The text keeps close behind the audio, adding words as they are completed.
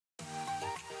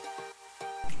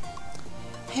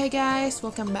Hey guys,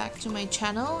 welcome back to my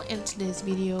channel. In today's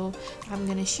video, I'm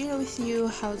gonna share with you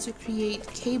how to create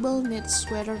cable knit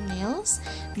sweater nails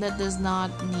that does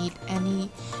not need any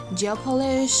gel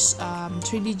polish,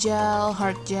 3D gel,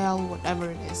 hard gel,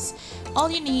 whatever it is.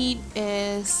 All you need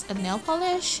is a nail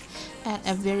polish and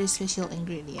a very special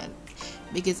ingredient.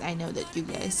 Because I know that you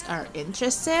guys are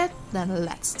interested, then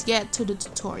let's get to the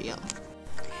tutorial.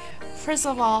 First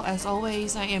of all, as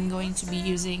always, I am going to be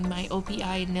using my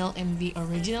OPI Nail Envy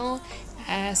Original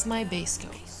as my base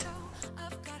coat.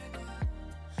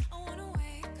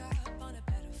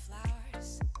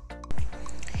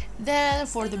 Then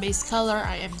for the base color,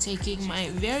 I am taking my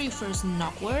very first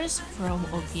Knockwurst from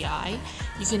OPI.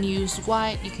 You can use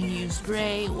white, you can use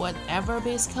gray, whatever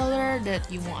base color that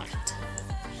you want.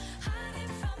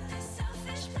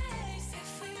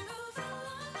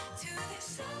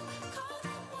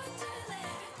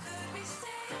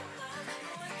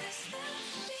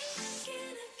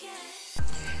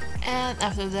 And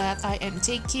after that, I am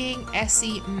taking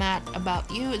Essie Matte About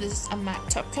You. This is a matte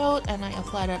top coat, and I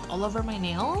applied it all over my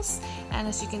nails. And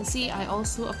as you can see, I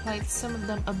also applied some of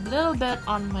them a little bit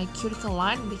on my cuticle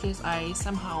line because I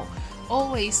somehow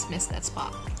always miss that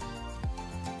spot.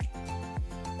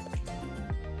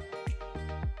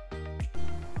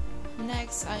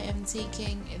 Next, I am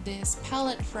taking this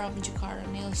palette from Jakarta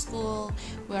Nail School,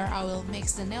 where I will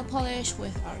mix the nail polish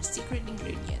with our secret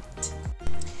ingredient,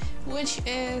 which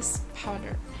is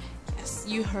powder. Yes,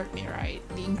 you heard me right.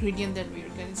 The ingredient that we're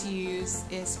going to use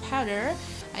is powder.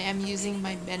 I am using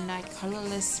my Midnight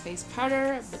Colorless face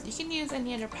powder, but you can use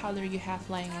any other powder you have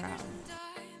lying around.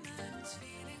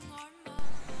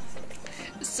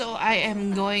 So I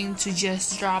am going to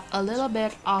just drop a little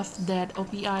bit of that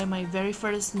OPI, my very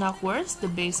first Knockwurst, the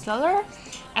base color,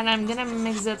 and I'm gonna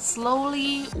mix it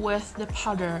slowly with the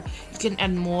powder. You can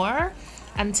add more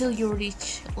until you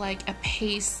reach like a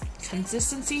paste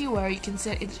consistency where you can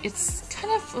say it's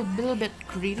kind of a little bit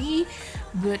gritty,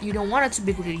 but you don't want it to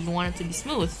be gritty, you want it to be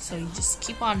smooth. So you just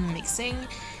keep on mixing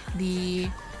the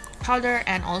powder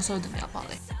and also the nail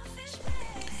polish.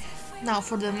 Now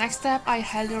for the next step, I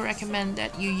highly recommend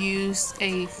that you use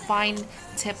a fine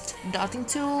tipped dotting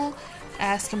tool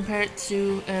as compared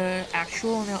to an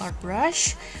actual nail art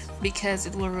brush, because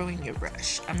it will ruin your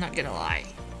brush, I'm not gonna lie.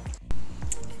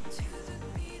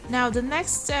 Now the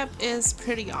next step is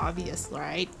pretty obvious,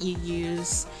 right? You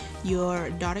use your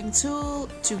dotting tool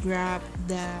to grab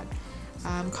that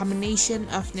combination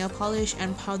of nail polish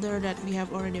and powder that we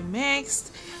have already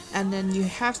mixed, and then you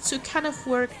have to kind of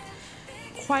work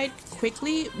quite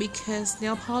quickly because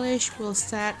nail polish will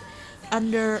set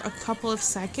under a couple of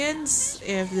seconds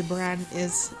if the brand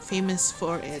is famous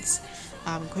for its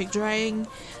quick drying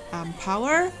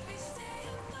power.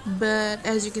 But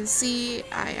as you can see,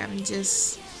 I am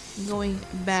just going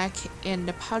back in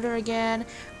the powder again,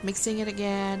 mixing it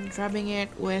again, grabbing it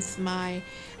with my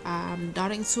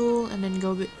dotting tool, and then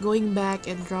going back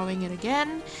and drawing it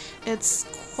again. It's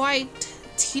quite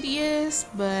tedious,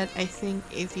 but I think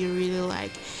if you really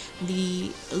like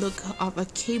the look of a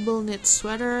cable knit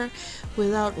sweater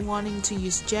without wanting to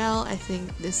use gel, I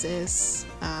think this is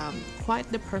quite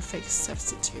the perfect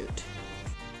substitute.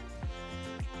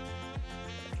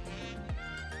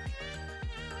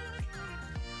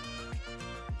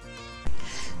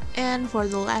 And for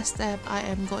the last step, I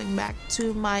am going back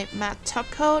to my matte top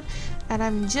coat, and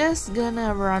I'm just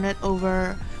gonna run it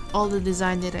over all the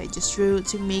design that I just drew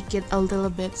to make it a little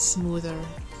bit smoother.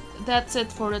 That's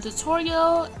it for the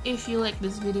tutorial. If you like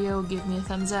this video, give me a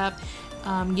thumbs up,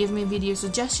 give me video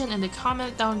suggestion in the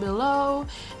comment down below,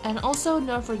 and also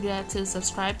don't forget to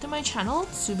subscribe to my channel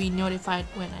to be notified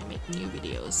when I make new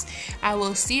videos. I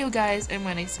will see you guys in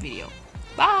my next video.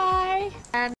 Bye!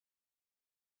 And